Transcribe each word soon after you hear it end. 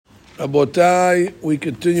Rabotai, we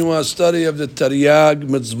continue our study of the Taryag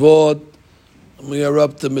Mitzvot. We are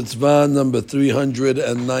up to Mitzvah number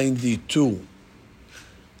 392.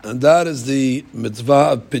 And that is the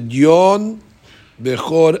Mitzvah of Pidyon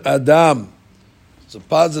Bechor Adam. It's a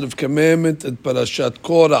positive commandment in Parashat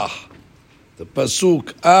Korach. The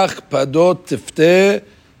Pasuk, Ach Padot Tifteh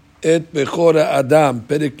Et Bechor Adam.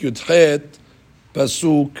 Perik Yudchet,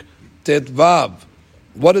 Pasuk Tet Vav.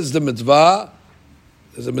 What is the Mitzvah?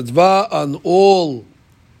 There's a mitzvah on all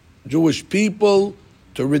Jewish people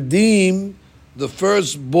to redeem the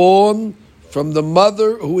firstborn from the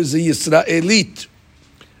mother who is a Yisraelite.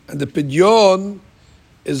 And the pidyon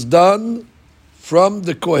is done from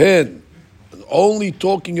the Kohen. And only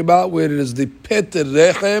talking about where it is the Peter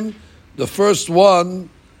Rechem, the first one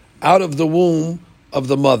out of the womb of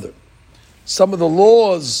the mother. Some of the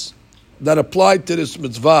laws that apply to this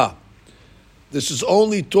mitzvah. This is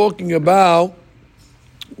only talking about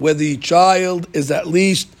where the child is at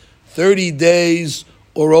least 30 days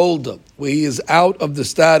or older, where he is out of the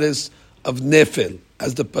status of nefel.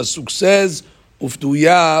 As the pasuk says,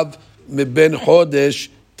 Ufduyav meben chodesh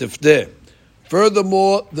tifteh.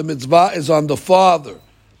 Furthermore, the mitzvah is on the father.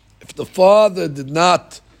 If the father did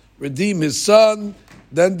not redeem his son,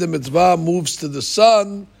 then the mitzvah moves to the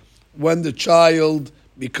son when the child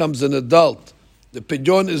becomes an adult. The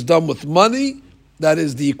pidyon is done with money. That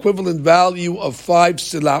is the equivalent value of 5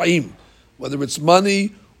 sila'im, whether it's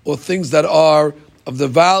money or things that are of the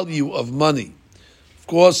value of money. Of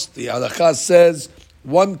course, the halakha says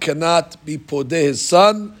one cannot be podeh his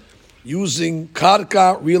son using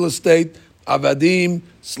karka, real estate, avadim,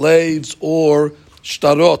 slaves, or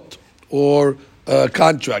shtarot, or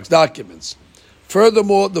contracts, documents.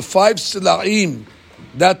 Furthermore, the 5 sila'im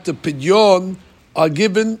that the pidyon are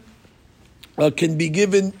given can be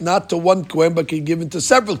given not to one Kohen, but can be given to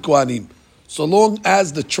several Kohanim. So long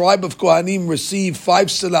as the tribe of Kohanim receive 5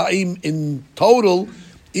 Sela'im in total,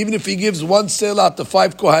 even if he gives 1 Selah to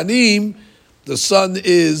 5 Kohanim, the son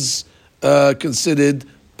is considered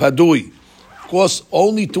Padui. Of course,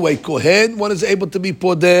 only to a Kohen one is able to be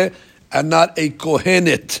Podeh, and not a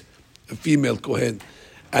Kohenet, a female Kohen.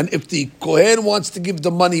 And if the Kohen wants to give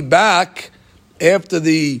the money back after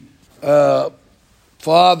the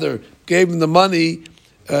father gave him the money,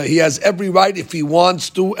 he has every right if he wants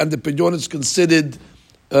to, and the pidyon is considered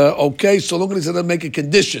okay, so long as he doesn't make a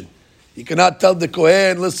condition. He cannot tell the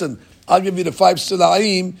Kohen, listen, I'll give you the 5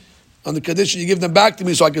 sila'im on the condition you give them back to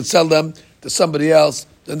me so I can sell them to somebody else.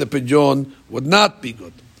 Then the pidyon would not be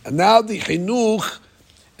good. And now the chinuch,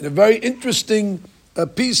 in a very interesting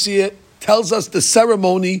piece here, tells us the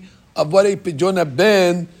ceremony of what a pidyon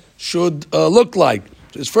haben should look like.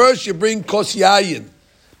 So first you bring kos yayin.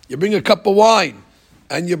 You bring a cup of wine,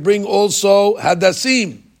 and you bring also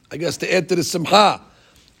hadassim, I guess to add to the simcha.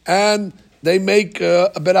 And they make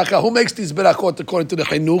a berakah. Who makes these berakot according to the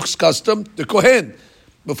chinuch's custom? The kohen.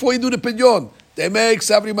 Before you do the pidyon, they make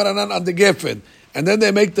sabri maranan on the gefen, and then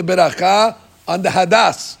they make the berakah on the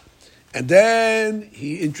hadas. And then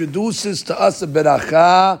he introduces to us a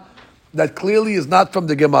berakah that clearly is not from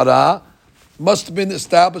the Gemara, must have been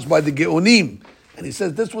established by the Geonim. And he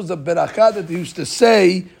says this was a berakah that they used to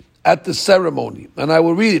say at the ceremony. And I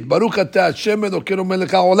will read it. Baruch atah Hashem Elokeinu melech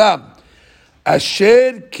haolam,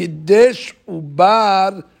 asher kiddush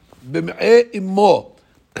ubar b'm'eh immo.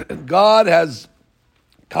 God has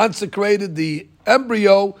consecrated the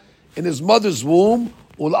embryo in his mother's womb.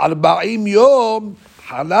 Ul arba'im yom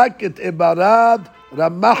halak et ebarad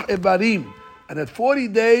ramach ebarim. And at 40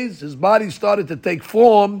 days, his body started to take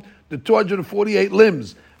form, the 248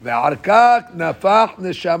 limbs. Ve'arkak nafach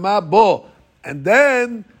neshama bo. And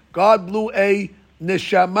then God blew a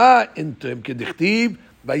neshama into him. Kedichtiv,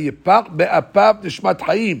 vayipach be'apav nishmat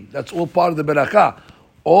hayim. That's all part of the berakah.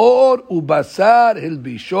 Or ubasar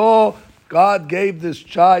hilbisho. God gave this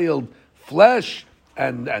child flesh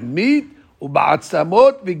and meat.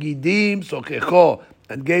 Uba'atzamot v'gidim sokecho.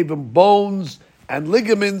 And gave him bones and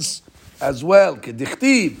ligaments as well.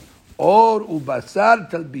 Kedichtiv. Or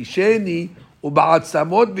ubasar talbisheni.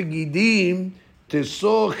 Uba'atzamot v'gidim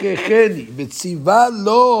tesochecheni v'tziva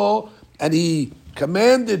lo, and he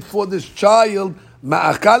commanded for this child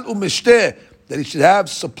ma'akal u'mishteh, that he should have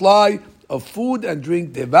supply of food and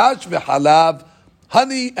drink, devash v'halav,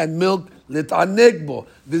 honey and milk, lit'anegbo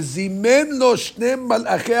v'zimen lo shnem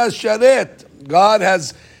malachei hasharet. God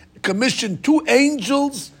has commissioned 2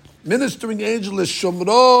 angels, ministering angels,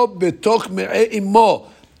 shomro betoch me'eh immo,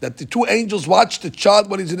 that the 2 angels watch the child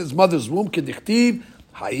when he's in his mother's womb. Kedichtiv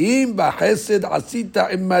hayim b'chesed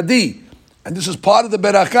asita imadi. And this is part of the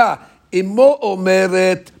berakah. Immo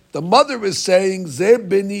omeret, the mother is saying, Ze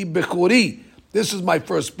beni bechori, This is my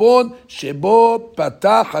firstborn. Shebo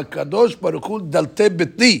patach hakadosh baruch hu dalte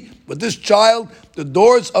betni. With this child, the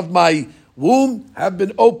doors of my womb have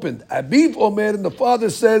been opened. Abiv Omer, and the father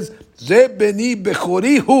says, Ze beni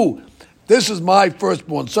bechori hu. This is my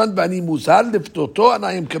firstborn son. Bani muzhar liftoto, and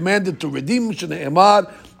I am commanded to redeem. Shne'emar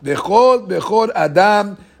bechol bechor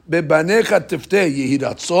adam bebanecha tifteh yehi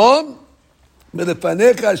ratzon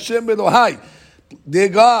belefanecha Hashem Elohai. Dear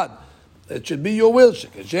God, it should be your will.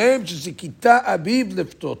 Just like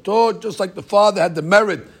the father had the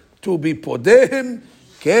merit to be podehim,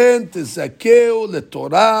 ken tizakeu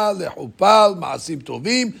leTorah lechupal maasim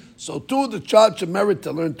tovim. So too the child should merit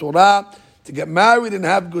to learn Torah, to get married and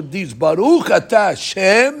have good deeds. Baruch atah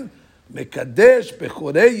Hashem mekadesh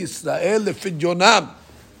bechorei Yisrael lefidyonam.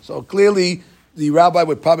 So clearly the rabbi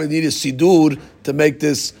would probably need a sidur to make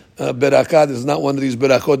this berakah. This is not one of these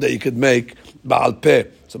berakot that you could make ba'al peh.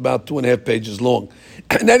 It's about 2.5 pages long.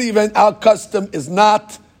 In any event, our custom is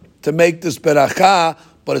not to make this berakah,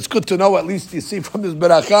 but it's good to know, at least you see from this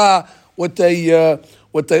berakah, what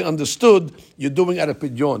they understood you're doing at a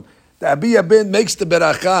pidyon. The Abi Ben makes the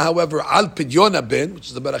berakah, however, al pidyon ben, which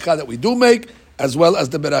is the berakah that we do make, as well as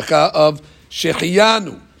the berakah of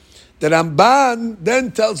Shehiyanu. The Ramban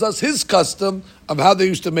then tells us his custom of how they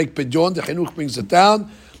used to make pidyon. The Chinuch brings it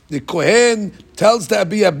down. The Kohen tells the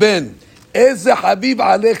Abi Ben, Eze Habib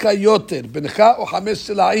Alecha Yoter, Bencha or Hamesh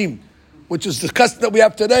Silaim, which is the custom that we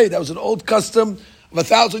have today. That was an old custom of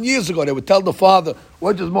 1,000 years ago. They would tell the father,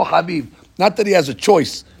 what is Mo Habib? Not that he has a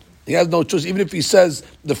choice. He has no choice. Even if he says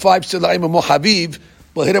the 5 Silaim of Mo Habib,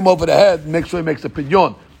 we'll hit him over the head and make sure he makes a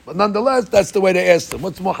pidyon. But nonetheless, that's the way they asked him.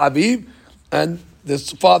 What's Mo Habib? And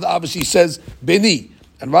this father obviously says, Beni.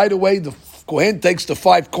 And right away, the Kohen takes the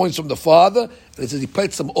 5 coins from the father, and he says he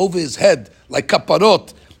puts them over his head, like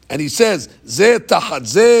kaparot. And he says, Ze tachat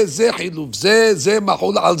ze, ze chiluv ze, ze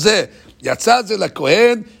mahul al ze. Yatsa ze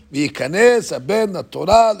lakohen, v'yikanes haben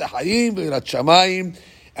haTorah lechayim v'yirat shamayim.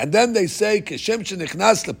 And then they say, Keshem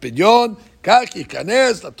shenichnas lepidyon, kach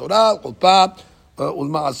yikanes laTorah l'chulpa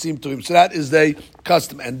ulma'asim tovim. So that is the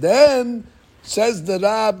custom. And then says the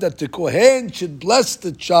Rab that the Kohen should bless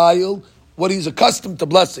the child what he's accustomed to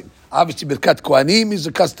blessing. Obviously, Birkat Kohanim he's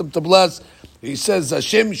accustomed to bless. He says,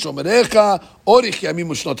 Hashem shomerecha, orich yamim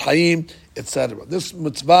u'shnot hayim, etc. This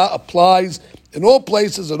mitzvah applies in all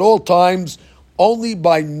places, at all times, only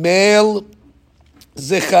by male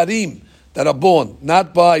zecharim that are born,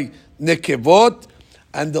 not by nekevot.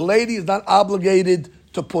 And the lady is not obligated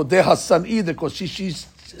to podeh hasan either, because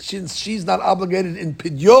she's not obligated in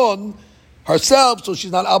pidyon herself, so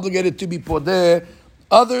she's not obligated to be podeh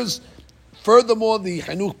others. Furthermore, the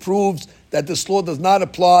Chinuch proves that this law does not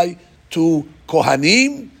apply to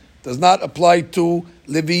Kohanim, does not apply to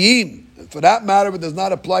Leviim. And for that matter, it does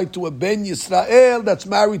not apply to a Ben Yisrael that's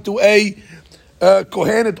married to a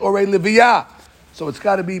Kohenet or a Leviyah. So it's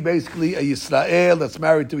got to be basically a Yisrael that's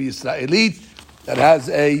married to a Yisraelite that has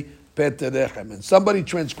a Peterechem. And somebody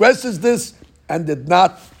transgresses this and did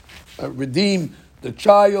not redeem the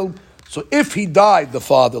child. So if he died, the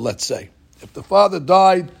father, let's say, if the father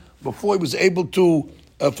died before he was able to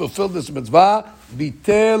fulfill this mitzvah,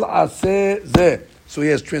 bitel aseh zeh. So he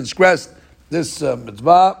has transgressed this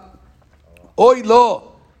mitzvah. Oy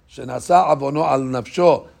lo, shenasa avono al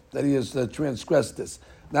nafsho, that he has transgressed this.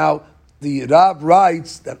 Now, the Rav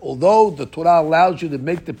writes that although the Torah allows you to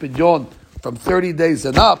make the pidyon from 30 days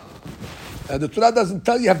and up, the Torah doesn't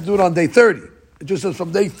tell you have to do it on day 30. It just says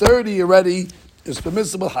from day 30 already is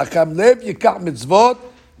permissible. Hakam lev yikach mitzvot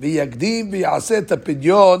v'yagdim v'yaseh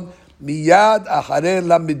pidyon miyad acharei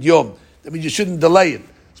lamidyom. That means you shouldn't delay it,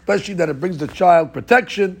 especially that it brings the child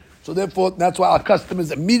protection. So therefore, that's why our custom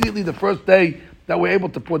is immediately the first day that we're able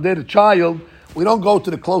to podeh the child. We don't go to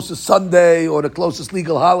the closest Sunday or the closest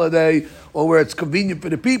legal holiday or where it's convenient for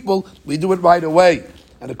the people. We do it right away.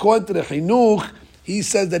 And according to the Chinuch, he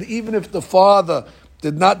says that even if the father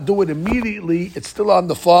did not do it immediately, it's still on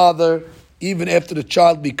the father. Even after the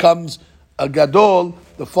child becomes a gadol,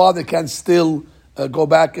 the father can still go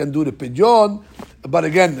back and do the pidyon. But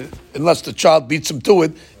again, unless the child beats him to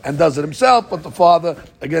it and does it himself, but the father,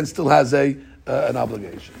 again, still has an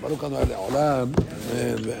obligation.